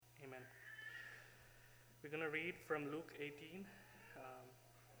We're going to read from Luke 18.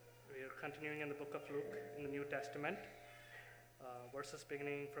 We are continuing in the book of Luke in the New Testament, verses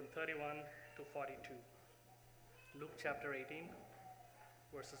beginning from 31 to 42. Luke chapter 18,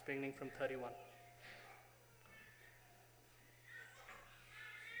 verses beginning from 31.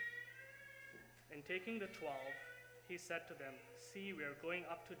 And taking the 12, he said to them, "See, we are going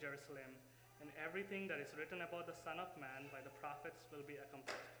up to Jerusalem, and everything that is written about the Son of Man by the prophets will be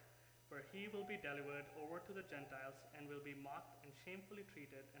accomplished. For he will be delivered over to the Gentiles and will be mocked and shamefully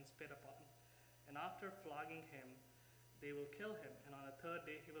treated and spit upon. And after flogging him, they will kill him, and on the third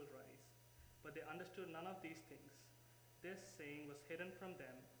day he will rise." But they understood none of these things. This saying was hidden from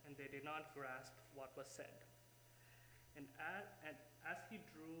them, and they did not grasp what was said. And as he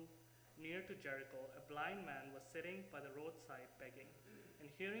drew near to Jericho, a blind man was sitting by the roadside begging. And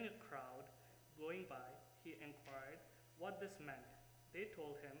hearing a crowd going by, he inquired what this meant. They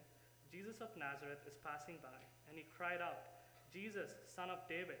told him, "Jesus of Nazareth is passing by." And he cried out, "Jesus, Son of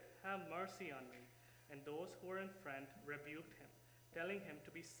David, have mercy on me." And those who were in front rebuked him, telling him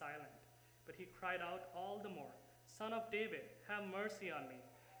to be silent. But he cried out all the more, "Son of David, have mercy on me."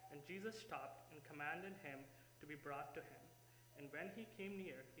 And Jesus stopped and commanded him to be brought to him. And when he came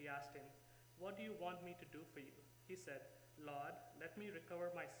near, he asked him, "What do you want me to do for you?" He said, "Lord, let me recover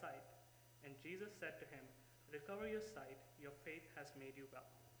my sight." And Jesus said to him, "Recover your sight, your faith has made you well."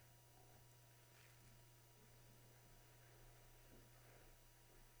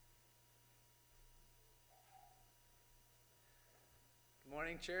 Good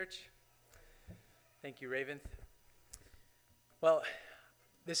morning, church. Thank you, Raven. Well,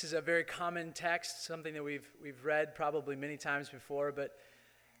 this is a very common text, something that we've read probably many times before, but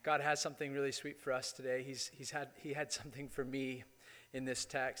God has something really sweet for us today. He had something for me in this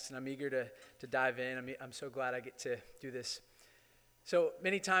text, and I'm eager to dive in. I'm so glad I get to do this. So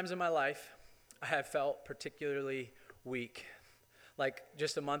many times in my life, I have felt particularly weak. Like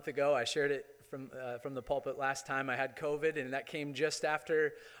just a month ago, I shared it from the pulpit last time. I had COVID, and that came just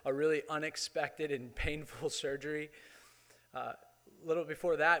after a really unexpected and painful surgery. A little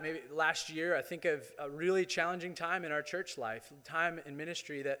before that, maybe last year, I think of a really challenging time in our church life, time in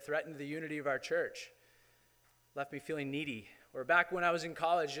ministry that threatened the unity of our church, left me feeling needy. Or back when I was in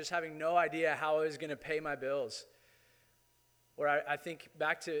college, just having no idea how I was going to pay my bills. Or I think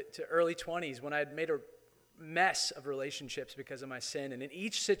back to early 20s when I had made a mess of relationships because of my sin. And in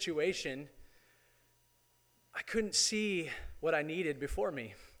each situation, I couldn't see what I needed before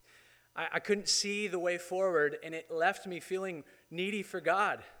me. I couldn't see the way forward, and it left me feeling needy for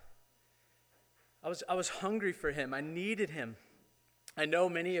God. I was hungry for Him. I needed Him. I know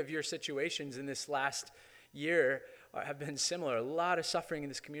many of your situations in this last year have been similar. A lot of suffering in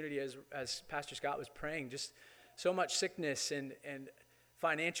this community, as Pastor Scott was praying. Just so much sickness and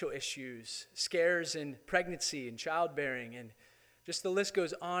financial issues, scares in pregnancy and childbearing, and just the list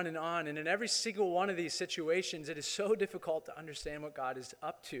goes on. And in every single one of these situations, it is so difficult to understand what God is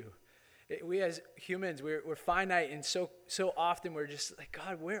up to. We as humans, we're finite, and so often we're just like,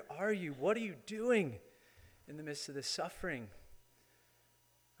 "God, where are you? What are you doing in the midst of this suffering?"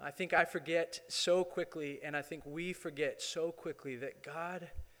 I think I forget so quickly, and I think we forget so quickly that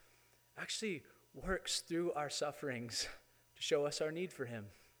God actually works through our sufferings to show us our need for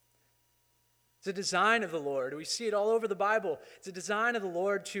Him. It's a design of the Lord. We see it all over the Bible. It's a design of the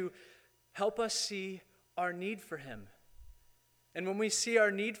Lord to help us see our need for Him. And when we see our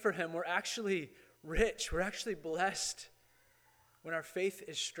need for Him, we're actually rich. We're actually blessed when our faith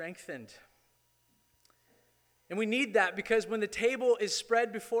is strengthened. And we need that because when the table is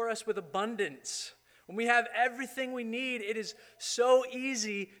spread before us with abundance, when we have everything we need, it is so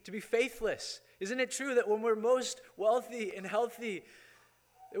easy to be faithless. Isn't it true that when we're most wealthy and healthy,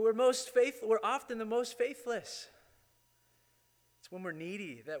 that we're often the most faithless? It's when we're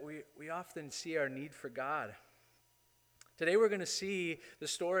needy that we often see our need for God. Today we're going to see the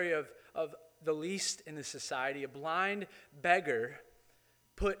story of the least in the society, a blind beggar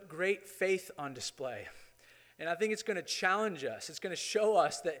put great faith on display. And I think it's going to challenge us. It's going to show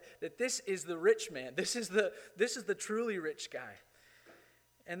us that this is the rich man. This is the truly rich guy.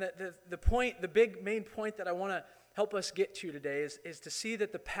 And that the main point that I want to help us get to today is to see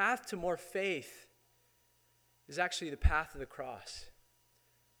that the path to more faith is actually the path of the cross.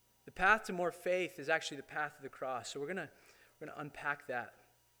 The path to more faith is actually the path of the cross. So we're going to unpack that.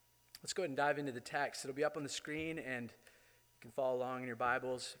 Let's go ahead and dive into the text. It'll be up on the screen, and you can follow along in your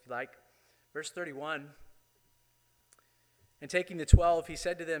Bibles if you like. Verse 31. And taking the 12, he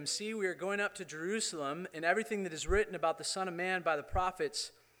said to them, "See, we are going up to Jerusalem, and everything that is written about the Son of Man by the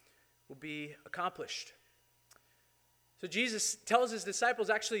prophets will be accomplished." So Jesus tells his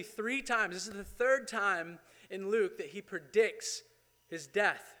disciples actually 3 times. This is the 3rd time in Luke that he predicts his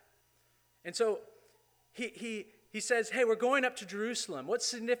death. And so he says, hey, we're going up to Jerusalem. What's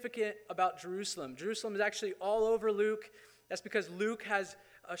significant about Jerusalem? Jerusalem is actually all over Luke. That's because Luke has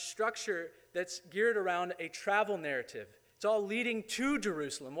a structure that's geared around a travel narrative. It's all leading to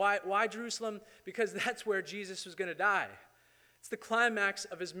Jerusalem. Why Jerusalem? Because that's where Jesus was going to die. It's the climax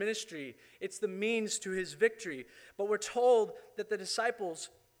of his ministry. It's the means to his victory. But we're told that the disciples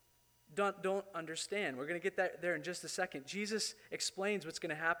don't understand. We're going to get that there in just a second. Jesus explains what's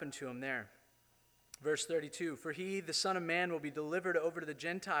going to happen to him there. Verse 32, for he, the Son of Man, will be delivered over to the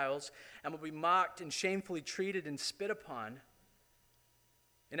Gentiles and will be mocked and shamefully treated and spit upon.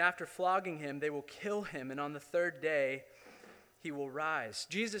 And after flogging him, they will kill him, and on the 3rd day he will rise.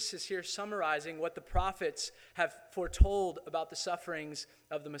 Jesus is here summarizing what the prophets have foretold about the sufferings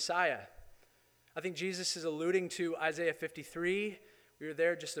of the Messiah. I think Jesus is alluding to Isaiah 53. We were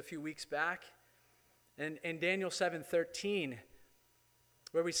there just a few weeks back. And Daniel 7:13,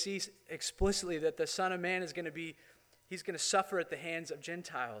 where we see explicitly that the Son of Man is going to suffer at the hands of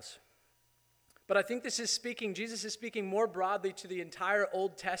Gentiles. But I think Jesus is speaking more broadly to the entire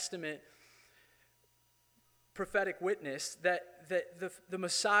Old Testament prophetic witness that the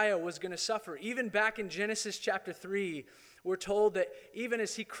Messiah was going to suffer. Even back in Genesis chapter 3, we're told that even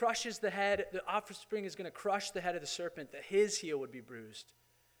as he crushes the head, the offspring is going to crush the head of the serpent, that his heel would be bruised.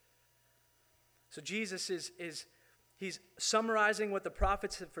 So Jesus he's summarizing what the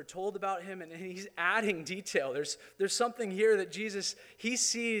prophets have foretold about him, and he's adding detail. There's something here that Jesus, he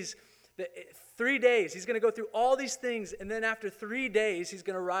sees that 3 days, he's going to go through all these things, and then after 3 days, he's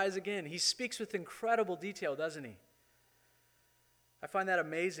going to rise again. He speaks with incredible detail, doesn't he? I find that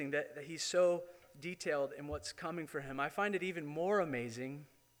amazing that he's so detailed in what's coming for him. I find it even more amazing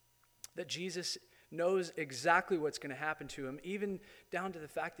that Jesus knows exactly what's going to happen to him, even down to the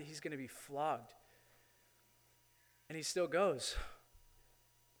fact that he's going to be flogged. And he still goes.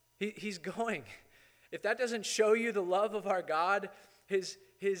 He's going. If that doesn't show you the love of our God, his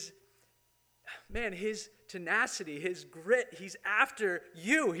tenacity, his grit, he's after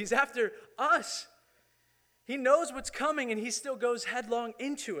you. He's after us. He knows what's coming, and he still goes headlong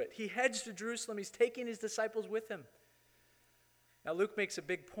into it. He heads to Jerusalem. He's taking his disciples with him. Now, Luke makes a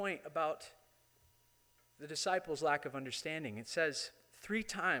big point about the disciples' lack of understanding. It says 3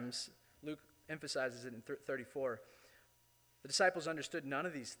 times, Luke emphasizes it in 34, the disciples understood none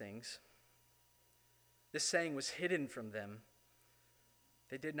of these things. This saying was hidden from them.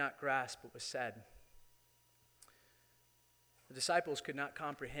 They did not grasp what was said. The disciples could not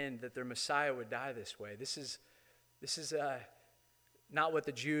comprehend that their Messiah would die this way. This is not what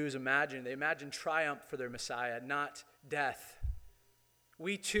the Jews imagined. They imagined triumph for their Messiah, not death.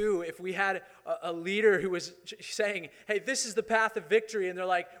 We too, if we had a leader who was saying, hey, this is the path of victory, and we're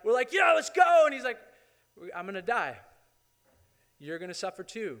like, yeah, let's go. And he's like, I'm going to die. You're going to suffer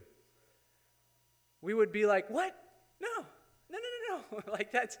too. We would be like, what? No.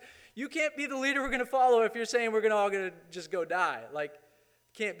 Like you can't be the leader we're going to follow if you're saying we're all going to just go die. Like,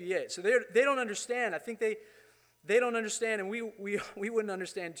 can't be it. So they don't understand. I think they don't understand, and we wouldn't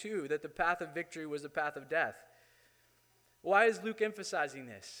understand too, that the path of victory was the path of death. Why is Luke emphasizing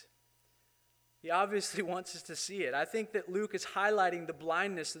this? He obviously wants us to see it. I think that Luke is highlighting the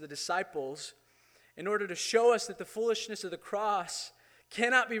blindness of the disciples in order to show us that the foolishness of the cross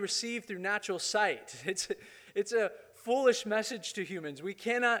cannot be received through natural sight. It's a foolish message to humans. We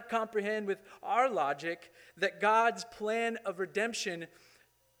cannot comprehend with our logic that God's plan of redemption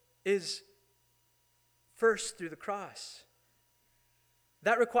is first through the cross.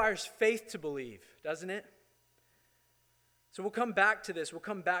 That requires faith to believe, doesn't it? So we'll come back to this. We'll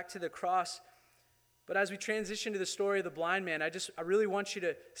come back to the cross. But as we transition to the story of the blind man, I really want you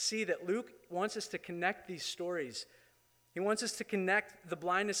to see that Luke wants us to connect these stories. He wants us to connect the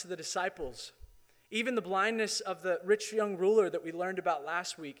blindness of the disciples, even the blindness of the rich young ruler that we learned about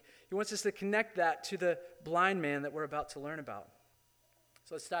last week. He wants us to connect that to the blind man that we're about to learn about.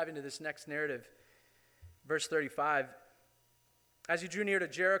 So let's dive into this next narrative. Verse 35. As he drew near to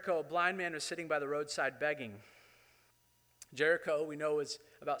Jericho, a blind man was sitting by the roadside begging. Jericho, we know, is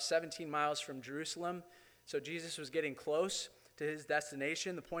about 17 miles from Jerusalem. So Jesus was getting close to his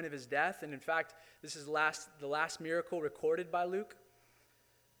destination, the point of his death. And in fact, this is the last miracle recorded by Luke.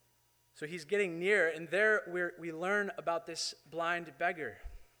 So he's getting near, and there we learn about this blind beggar.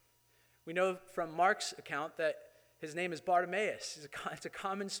 We know from Mark's account that his name is Bartimaeus. It's a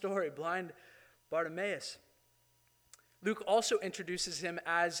common story, blind Bartimaeus. Luke also introduces him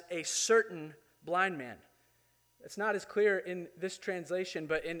as a certain blind man. It's not as clear in this translation,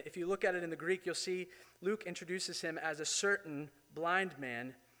 but if you look at it in the Greek, you'll see Luke introduces him as a certain blind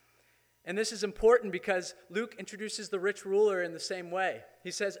man. And this is important because Luke introduces the rich ruler in the same way. He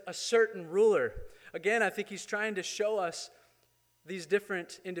says, a certain ruler. Again, I think he's trying to show us these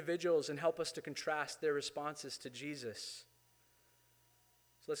different individuals and help us to contrast their responses to Jesus.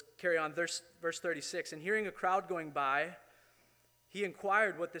 So let's carry on. Verse 36. And hearing a crowd going by, he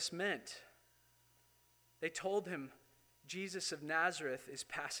inquired what this meant. They told him, Jesus of Nazareth is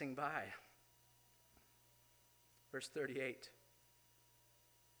passing by. Verse 38.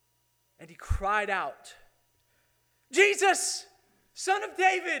 And he cried out, Jesus, Son of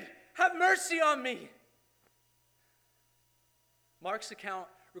David, have mercy on me. Mark's account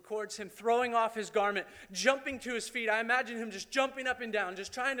records him throwing off his garment, jumping to his feet. I imagine him just jumping up and down,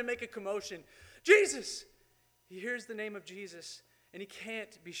 just trying to make a commotion. Jesus! He hears the name of Jesus, and he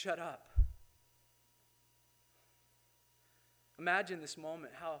can't be shut up. Imagine this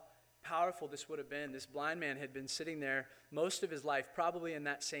moment, how powerful this would have been. This blind man had been sitting there most of his life, probably in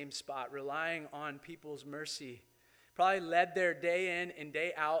that same spot, relying on people's mercy. Probably led there day in and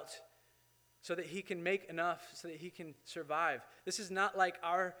day out so that he can make enough, so that he can survive. This is not like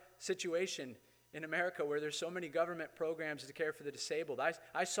our situation in America where there's so many government programs to care for the disabled.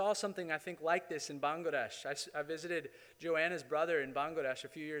 I saw something I think like this in Bangladesh. I visited Joanna's brother in Bangladesh a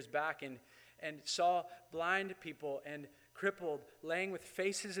few years back and saw blind people and crippled, laying with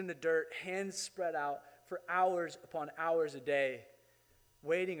faces in the dirt, hands spread out for hours upon hours a day,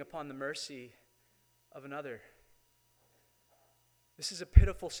 waiting upon the mercy of another. This is a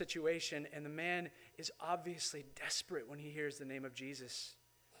pitiful situation, and the man is obviously desperate when he hears the name of Jesus.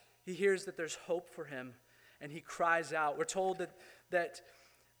 He hears that there's hope for him, and he cries out. We're told that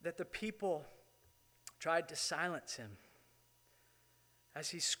the people tried to silence him. As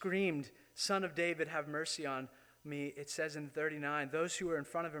he screamed, Son of David, have mercy on me, it says in 39, those who were in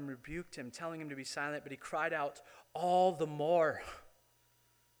front of him rebuked him, telling him to be silent, but he cried out all the more,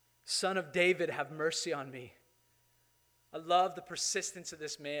 Son of David, have mercy on me. I love the persistence of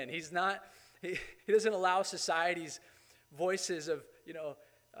this man. He doesn't allow society's voices of,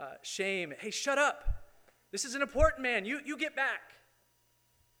 shame. Hey, shut up. This is an important man. You get back.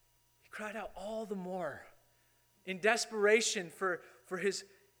 He cried out all the more in desperation for his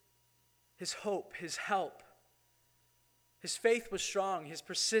hope, his help. His faith was strong. His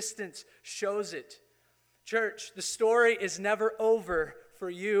persistence shows it. Church, the story is never over for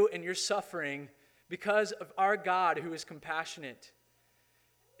you and your suffering because of our God who is compassionate.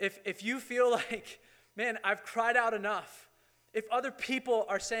 If you feel like, man, I've cried out enough. If other people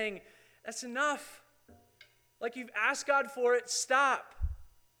are saying, that's enough. Like you've asked God for it, stop.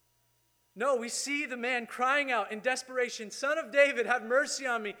 No, we see the man crying out in desperation, Son of David, have mercy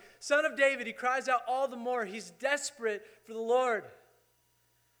on me. Son of David, he cries out all the more. He's desperate for the Lord.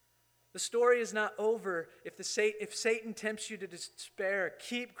 The story is not over. If Satan tempts you to despair,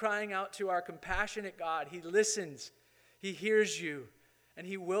 keep crying out to our compassionate God. He listens. He hears you. And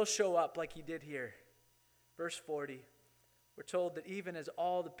he will show up like he did here. Verse 40, we're told that even as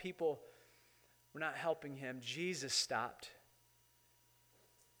all the people were not helping him, Jesus stopped.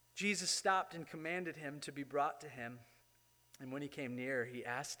 Jesus stopped and commanded him to be brought to him. And when he came near, he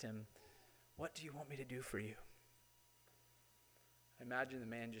asked him, what do you want me to do for you? I imagine the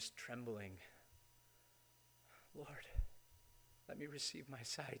man just trembling. Lord, let me receive my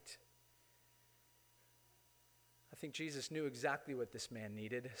sight. I think Jesus knew exactly what this man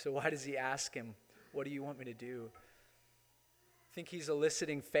needed. So why does he ask him, what do you want me to do? I think he's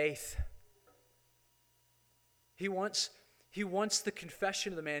eliciting faith. He wants the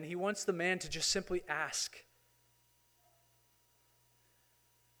confession of the man. He wants the man to just simply ask.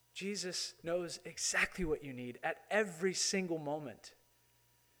 Jesus knows exactly what you need at every single moment.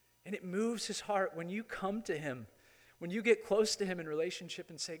 And it moves his heart when you come to him, when you get close to him in relationship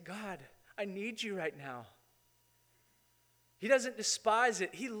and say, God, I need you right now. He doesn't despise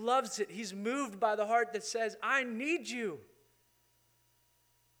it. He loves it. He's moved by the heart that says, I need you.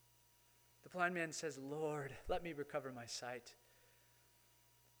 The blind man says, Lord, let me recover my sight.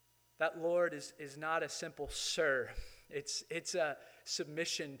 That Lord is not a simple sir. It's a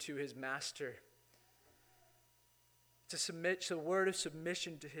submission to his master. It's a word of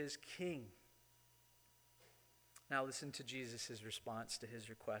submission to his king. Now listen to Jesus' response to his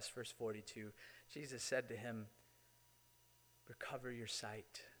request. Verse 42, Jesus said to him, recover your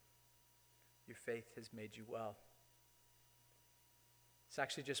sight. Your faith has made you well. It's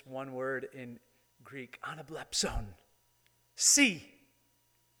actually just one word in Greek, anablepson. See.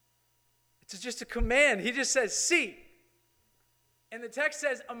 It's just a command. He just says, see. And the text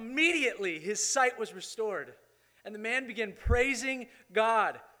says, immediately his sight was restored. And the man began praising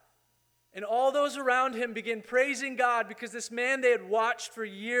God. And all those around him began praising God because this man they had watched for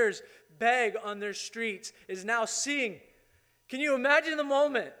years beg on their streets is now seeing. Can you imagine the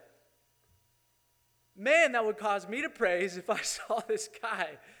moment? Man, that would cause me to praise if I saw this guy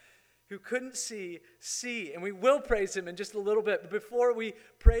who couldn't see. And we will praise him in just a little bit. But before we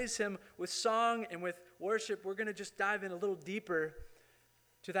praise him with song and with worship, we're going to just dive in a little deeper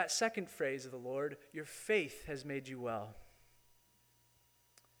to that second phrase of the Lord, your faith has made you well.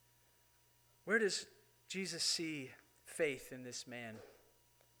 Where does Jesus see faith in this man?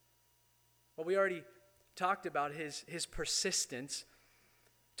 Well, we already talked about his persistence,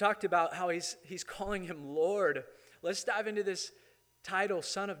 talked about how he's calling him Lord. Let's dive into this title,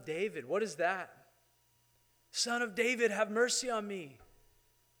 Son of David. What is that? Son of David, have mercy on me.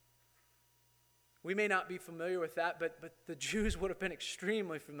 We may not be familiar with that, but the Jews would have been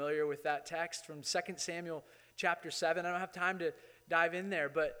extremely familiar with that text from 2 Samuel chapter 7. I don't have time to dive in there,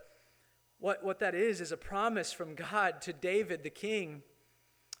 but what that is a promise from God to David, the king,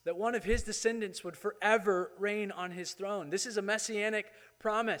 that one of his descendants would forever reign on his throne. This is a messianic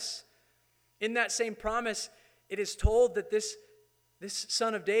promise. In that same promise, it is told that this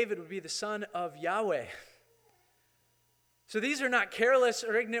son of David would be the son of Yahweh. So these are not careless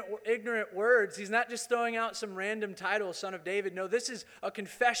or ignorant words. He's not just throwing out some random title, Son of David. No, this is a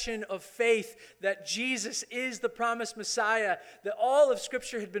confession of faith that Jesus is the promised Messiah that all of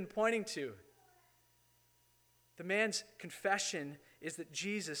Scripture had been pointing to. The man's confession is that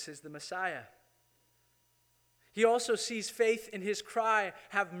Jesus is the Messiah. He also sees faith in his cry,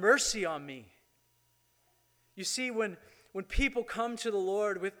 have mercy on me. You see, when people come to the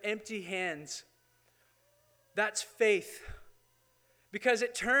Lord with empty hands, that's faith. Because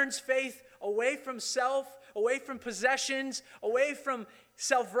it turns faith away from self, away from possessions, away from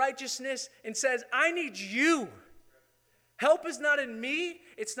self-righteousness, and says, I need you. Help is not in me,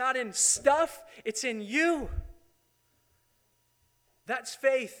 it's not in stuff, it's in you. That's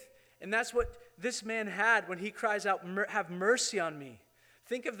faith, and that's what this man had when he cries out, have mercy on me.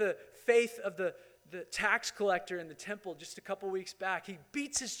 Think of the faith of the tax collector in the temple just a couple weeks back. He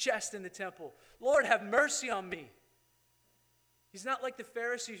beats his chest in the temple. Lord, have mercy on me. He's not like the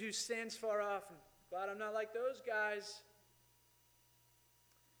Pharisee who stands far off and, glad I'm not like those guys.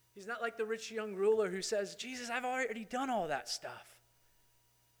 He's not like the rich young ruler who says, Jesus, I've already done all that stuff.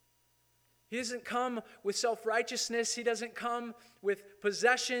 He doesn't come with self-righteousness. He doesn't come with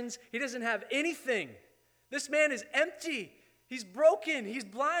possessions. He doesn't have anything. This man is empty. He's broken. He's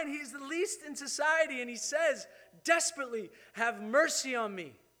blind. He's the least in society. And he says, desperately, have mercy on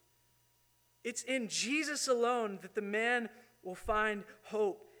me. It's in Jesus alone that the man will find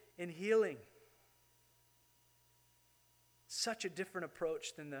hope and healing. Such a different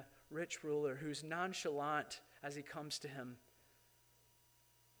approach than the rich ruler who's nonchalant as he comes to him.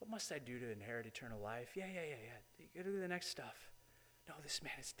 What must I do to inherit eternal life? Yeah. You go to the next stuff. No, this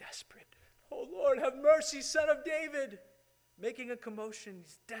man is desperate. Oh, Lord, have mercy, Son of David. Making a commotion.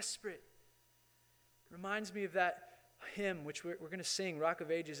 He's desperate. Reminds me of that hymn, which we're going to sing, Rock of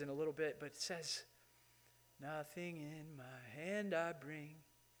Ages, in a little bit, but it says, nothing in my hand I bring,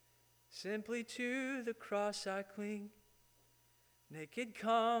 simply to the cross I cling. Naked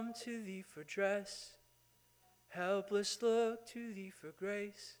come to thee for dress, helpless look to thee for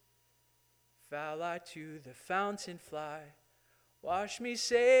grace. Foul I to the fountain fly, wash me,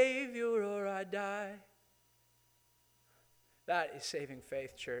 Savior, or I die. That is saving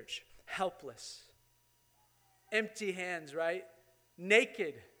faith, church. Helpless. Empty hands, right?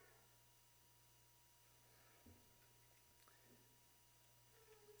 Naked.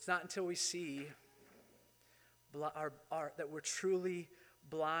 It's not until we see that we're truly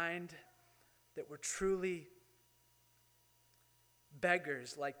blind, that we're truly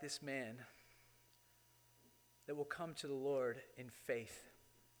beggars like this man, that we'll come to the Lord in faith,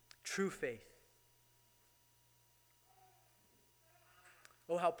 true faith.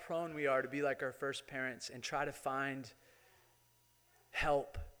 Oh, how prone we are to be like our first parents and try to find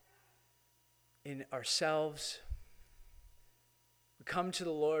help in ourselves. We come to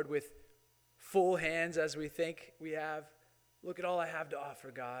the Lord with full hands as we think we have. Look at all I have to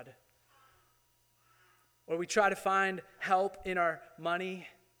offer, God. Or we try to find help in our money,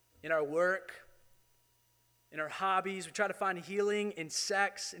 in our work, in our hobbies. We try to find healing in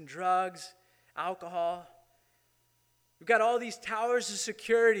sex and drugs, alcohol. We've got all these towers of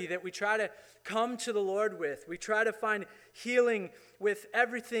security that we try to come to the Lord with. We try to find healing with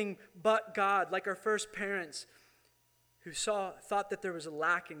everything but God, like our first parents who thought that there was a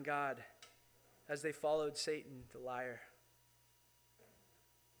lack in God as they followed Satan, the liar.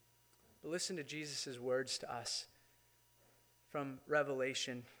 But listen to Jesus' words to us from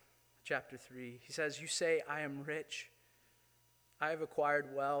Revelation chapter 3. He says, "You say, 'I am rich. I have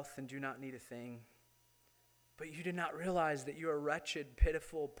acquired wealth and do not need a thing.' But you do not realize that you are wretched,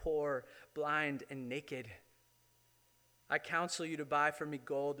 pitiful, poor, blind, and naked. I counsel you to buy from me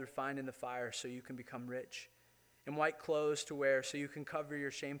gold refined in the fire so you can become rich, and white clothes to wear so you can cover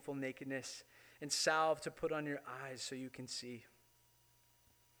your shameful nakedness, and salve to put on your eyes so you can see."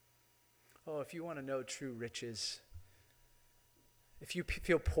 Oh, if you want to know true riches, if you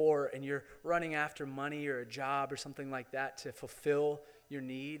feel poor and you're running after money or a job or something like that to fulfill your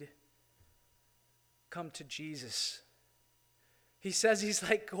need, come to Jesus. He says he's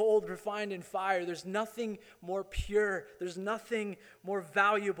like gold refined in fire. There's nothing more pure. There's nothing more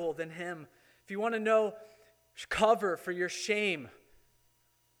valuable than him. If you want to know cover for your shame,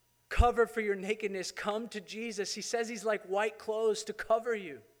 cover for your nakedness, come to Jesus. He says he's like white clothes to cover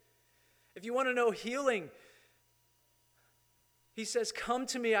you. If you want to know healing, he says, come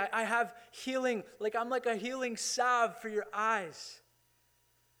to me. I have healing. I'm like a healing salve for your eyes.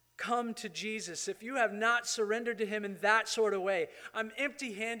 Come to Jesus. If you have not surrendered to him in that sort of way, I'm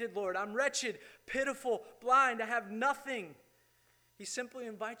empty-handed, Lord. I'm wretched, pitiful, blind. I have nothing. He simply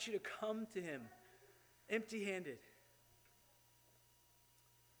invites you to come to him empty-handed.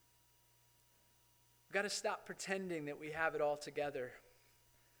 We've got to stop pretending that we have it all together.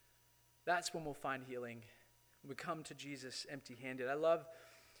 That's when we'll find healing. We come to Jesus empty-handed. I love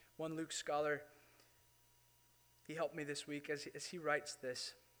one Luke scholar. He helped me this week as he writes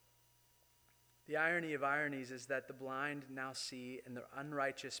this. The irony of ironies is that the blind now see and the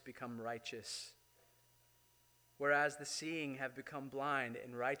unrighteous become righteous, whereas the seeing have become blind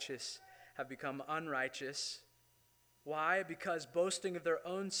and righteous have become unrighteous. Why? Because boasting of their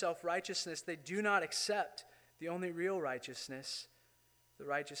own self-righteousness, they do not accept the only real righteousness, the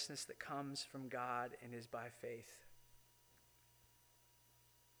righteousness that comes from God and is by faith.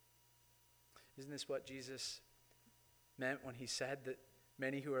 Isn't this what Jesus meant when he said that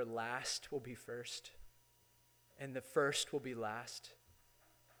many who are last will be first, and the first will be last?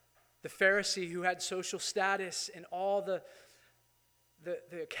 The Pharisee who had social status and all the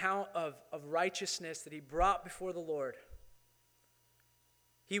account of righteousness that he brought before the Lord,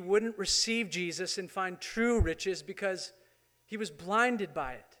 he wouldn't receive Jesus and find true riches because he was blinded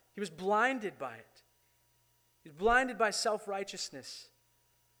by it. He was blinded by it. He was blinded by self-righteousness.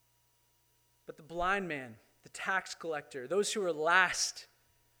 But the blind man, the tax collector, those who are last,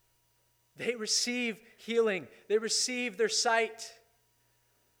 they receive healing. They receive their sight.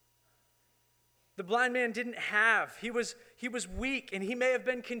 The blind man didn't have. He was weak, and he may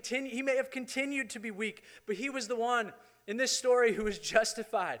have continued to be weak, but he was the one in this story who was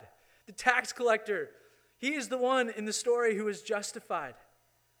justified. The tax collector, he is the one in the story who was justified.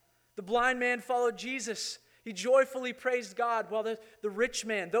 The blind man followed Jesus. He joyfully praised God, while the rich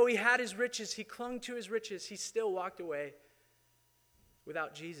man, though he had his riches, he clung to his riches. He still walked away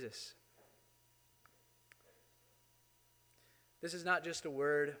without Jesus. This is not just a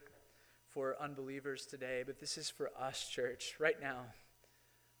word for unbelievers today, but this is for us, church, right now.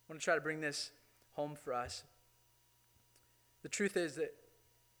 I want to try to bring this home for us. The truth is that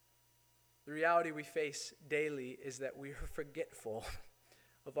the reality we face daily is that we are forgetful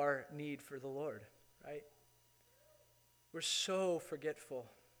of our need for the Lord, right? We're so forgetful.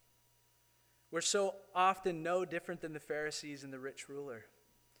 We're so often no different than the Pharisees and the rich ruler.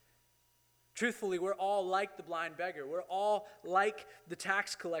 Truthfully, we're all like the blind beggar. We're all like the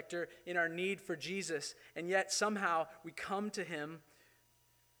tax collector in our need for Jesus, and yet somehow we come to him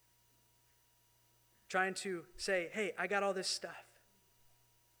trying to say, hey, I got all this stuff.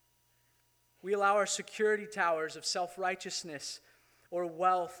 We allow our security towers of self-righteousness or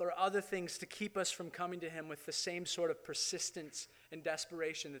wealth or other things to keep us from coming to him with the same sort of persistence and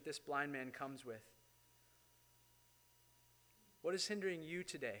desperation that this blind man comes with. What is hindering you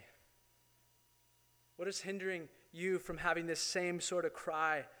today? What is hindering you from having this same sort of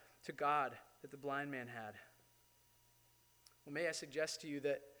cry to God that the blind man had? Well, may I suggest to you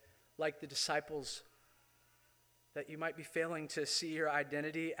that, like the disciples, that you might be failing to see your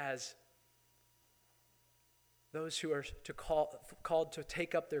identity as those who are called to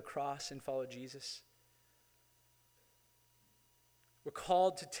take up their cross and follow Jesus. We're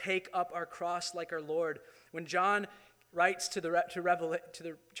called to take up our cross like our Lord. When John writes to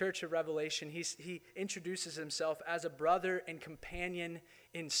the church of Revelation, he introduces himself as a brother and companion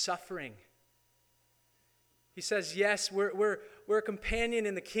in suffering. He says, yes, we're a companion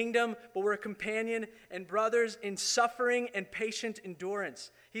in the kingdom, but we're a companion and brothers in suffering and patient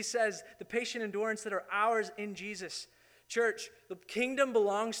endurance. He says the patient endurance that are ours in Jesus. Church, the kingdom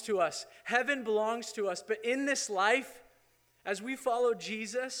belongs to us. Heaven belongs to us. But in this life, As we follow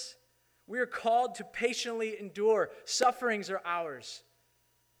Jesus, we are called to patiently endure. Sufferings are ours.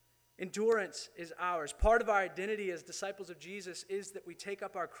 Endurance is ours. Part of our identity as disciples of Jesus is that we take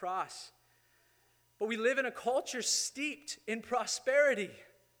up our cross. But we live in a culture steeped in prosperity.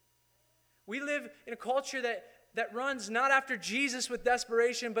 We live in a culture that runs not after Jesus with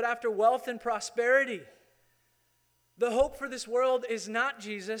desperation, but after wealth and prosperity. The hope for this world is not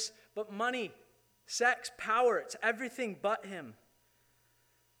Jesus, but money, sex, power. It's everything but him.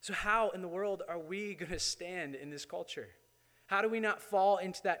 So how in the world are we going to stand in this culture? How do we not fall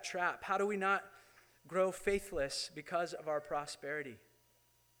into that trap? How do we not grow faithless because of our prosperity?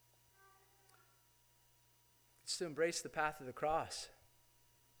 It's to embrace the path of the cross.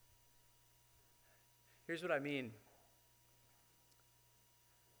 Here's what I mean.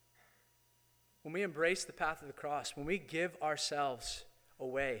 When we embrace the path of the cross, when we give ourselves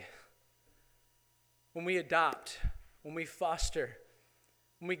away, when we adopt, when we foster,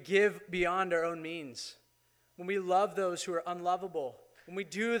 when we give beyond our own means, when we love those who are unlovable, when we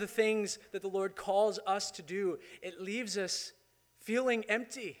do the things that the Lord calls us to do, it leaves us feeling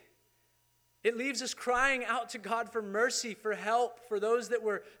empty. It leaves us crying out to God for mercy, for help, for those that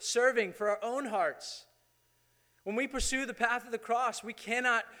we're serving, for our own hearts. When we pursue the path of the cross, we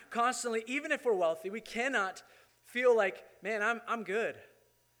cannot constantly, even if we're wealthy, we cannot feel like, man, I'm good.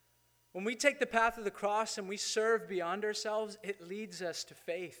 When we take the path of the cross and we serve beyond ourselves, it leads us to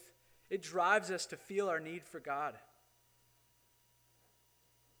faith. It drives us to feel our need for God.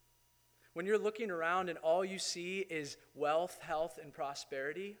 When you're looking around and all you see is wealth, health, and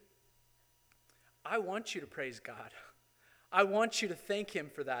prosperity, I want you to praise God. I want you to thank him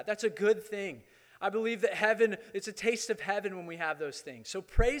for that. That's a good thing. I believe that heaven, it's a taste of heaven when we have those things. So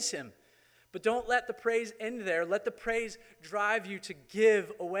praise him. But don't let the praise end there. Let the praise drive you to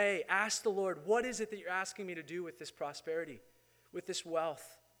give away. Ask the Lord, what is it that you're asking me to do with this prosperity, with this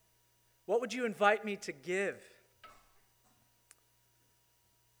wealth? What would you invite me to give?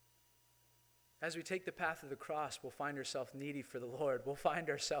 As we take the path of the cross, we'll find ourselves needy for the Lord. We'll find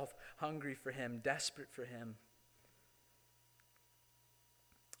ourselves hungry for him, desperate for him.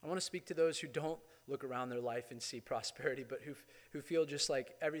 I want to speak to those who don't look around their life and see prosperity, but who feel just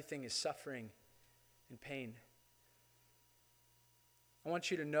like everything is suffering and pain. I want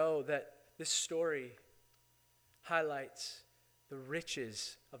you to know that this story highlights the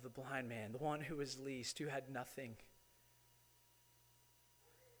riches of the blind man, the one who was least, who had nothing.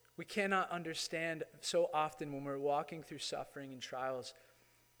 We cannot understand so often when we're walking through suffering and trials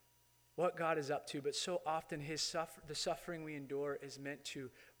what God is up to, but so often the suffering we endure is meant to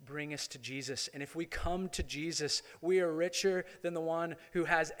bring us to Jesus. And if we come to Jesus, we are richer than the one who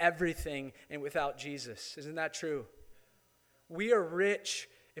has everything and without Jesus. Isn't that true? We are rich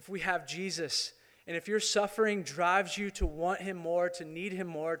if we have Jesus. And if your suffering drives you to want him more, to need him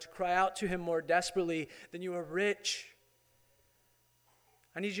more, to cry out to him more desperately, then you are rich.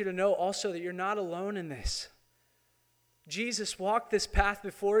 I need you to know also that you're not alone in this. Jesus walked this path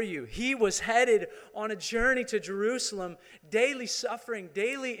before you. He was headed on a journey to Jerusalem, daily suffering,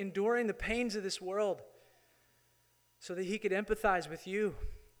 daily enduring the pains of this world so that he could empathize with you.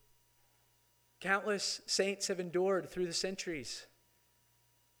 Countless saints have endured through the centuries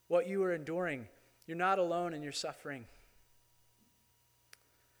what you are enduring. You're not alone in your suffering.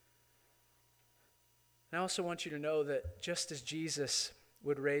 And I also want you to know that just as Jesus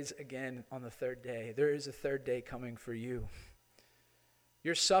would raise again on the third day, there is a third day coming for you.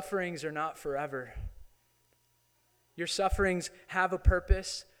 Your sufferings are not forever. Your sufferings have a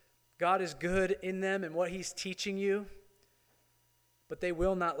purpose. God is good in them and what he's teaching you, but they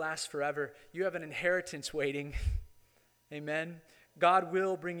will not last forever. You have an inheritance waiting. Amen. God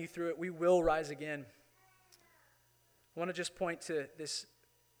will bring you through it. We will rise again. I want to just point to this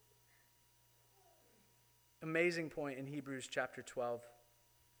amazing point in Hebrews chapter 12.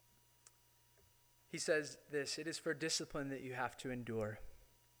 He says this, it is for discipline that you have to endure.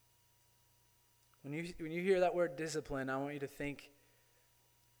 When you hear that word discipline, I want you to think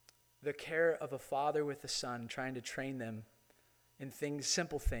the care of a father with a son trying to train them in things,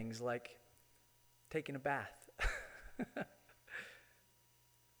 simple things like taking a bath.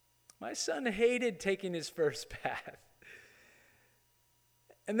 My son hated taking his first bath.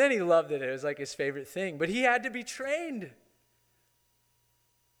 And then he loved it. It was like his favorite thing. But he had to be trained.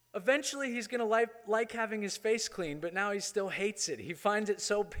 Eventually, he's going to like having his face clean, but now he still hates it. He finds it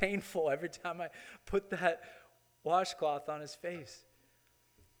so painful every time I put that washcloth on his face.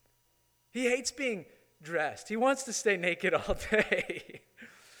 He hates being dressed. He wants to stay naked all day.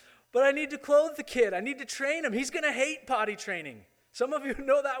 But I need to clothe the kid. I need to train him. He's going to hate potty training. Some of you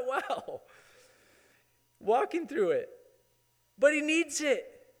know that well. Walking through it. but he needs it.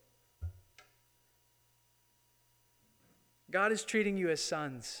 God is treating you as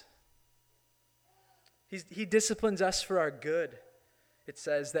sons. He disciplines us for our good. It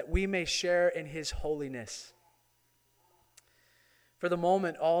says that we may share in his holiness. For the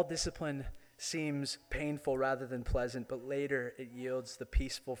moment, all discipline seems painful rather than pleasant, but later it yields the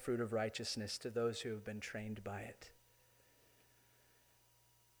peaceful fruit of righteousness to those who have been trained by it.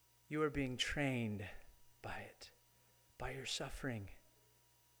 You are being trained by it, by your suffering.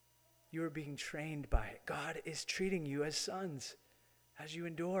 You are being trained by it. God is treating you as sons as you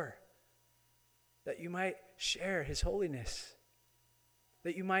endure, that you might share his holiness,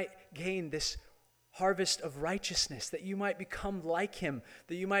 that you might gain this harvest of righteousness, that you might become like him,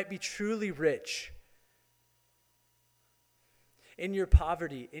 that you might be truly rich. In your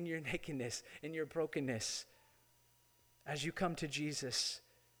poverty, in your nakedness, in your brokenness, as you come to Jesus,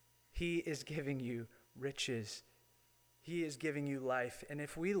 he is giving you riches. He is giving you life. And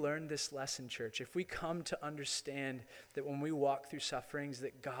if we learn this lesson, church, if we come to understand that when we walk through sufferings,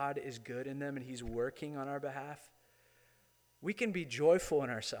 that God is good in them and he's working on our behalf, we can be joyful in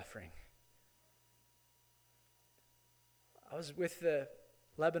our suffering. I was with the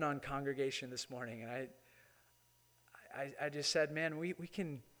Lebanon congregation this morning, and I just said, man, we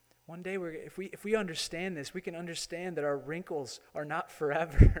can, one day, if we understand this, we can understand that our wrinkles are not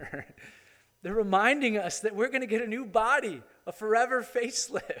forever. They're reminding us that we're going to get a new body, a forever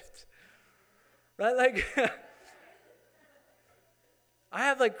facelift. Right? Like, I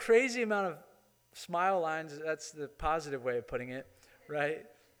have like crazy amount of smile lines. That's the positive way of putting it, right?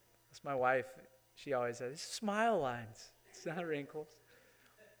 That's my wife. She always says, it's smile lines. It's not wrinkles.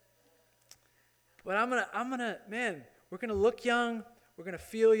 But we're going to look young. We're going to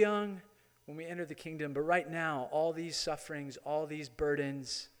feel young when we enter the kingdom. But right now, all these sufferings, all these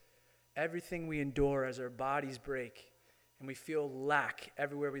burdens, everything we endure as our bodies break and we feel lack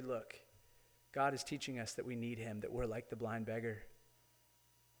everywhere we look, God is teaching us that we need him, that we're like the blind beggar.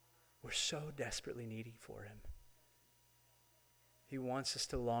 We're so desperately needy for him. He wants us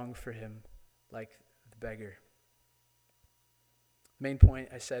to long for him like the beggar. The main point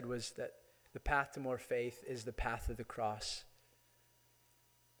I said was that the path to more faith is the path of the cross.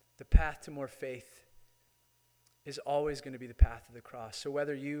 The path to more faith is always going to be the path of the cross. So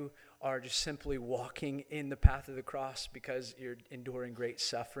whether you are just simply walking in the path of the cross because you're enduring great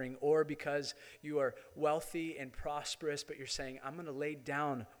suffering, or because you are wealthy and prosperous, but you're saying, I'm going to lay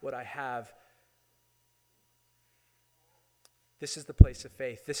down what I have, this is the place of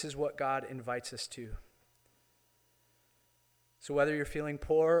faith. This is what God invites us to. So whether you're feeling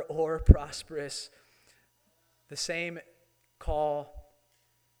poor or prosperous, the same call,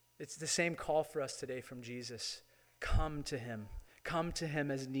 it's the same call for us today from Jesus. Come to him. Come to him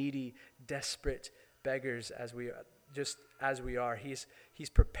as needy, desperate beggars as we are. He's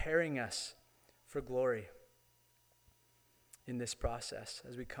preparing us for glory in this process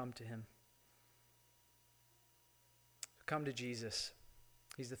as we come to him. Come to Jesus.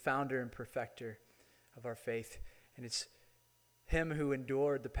 He's the founder and perfecter of our faith. And it's him who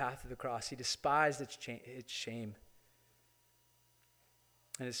endured the path of the cross. He despised its shame.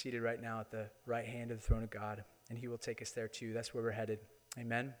 And is seated right now at the right hand of the throne of God. And he will take us there too. That's where we're headed.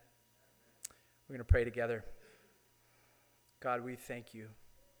 Amen. We're going to pray together. God, we thank you.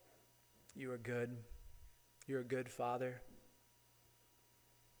 You are good. You're a good Father.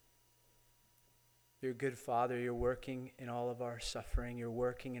 You're a good Father. You're working in all of our suffering. You're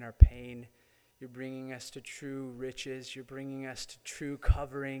working in our pain. You're bringing us to true riches. You're bringing us to true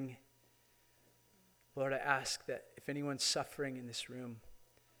covering. Lord, I ask that if anyone's suffering in this room,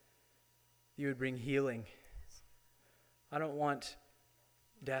 you would bring healing. I don't want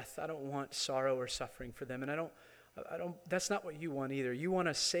death. I don't want sorrow or suffering for them. And I don't, that's not what you want either. You want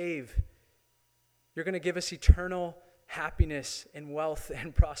to save. You're going to give us eternal happiness and wealth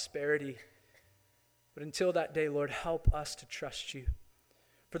and prosperity. But until that day, Lord, help us to trust you.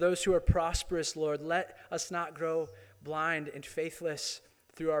 For those who are prosperous, Lord, let us not grow blind and faithless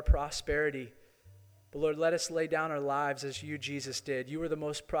through our prosperity. But Lord, let us lay down our lives as you, Jesus, did. You were the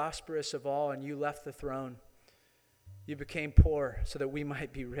most prosperous of all, and you left the throne. You became poor so that we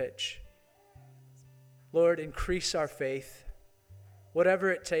might be rich. Lord, increase our faith.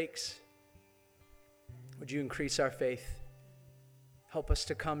 Whatever it takes, would you increase our faith? Help us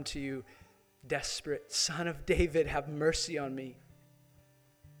to come to you, desperate Son of David, have mercy on me.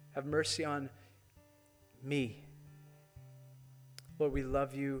 Have mercy on me. Lord, we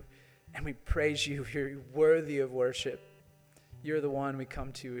love you and we praise you. You're worthy of worship. You're the one we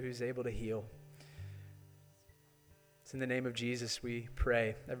come to who's able to heal. It's in the name of Jesus we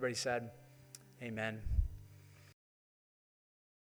pray. Everybody said, amen.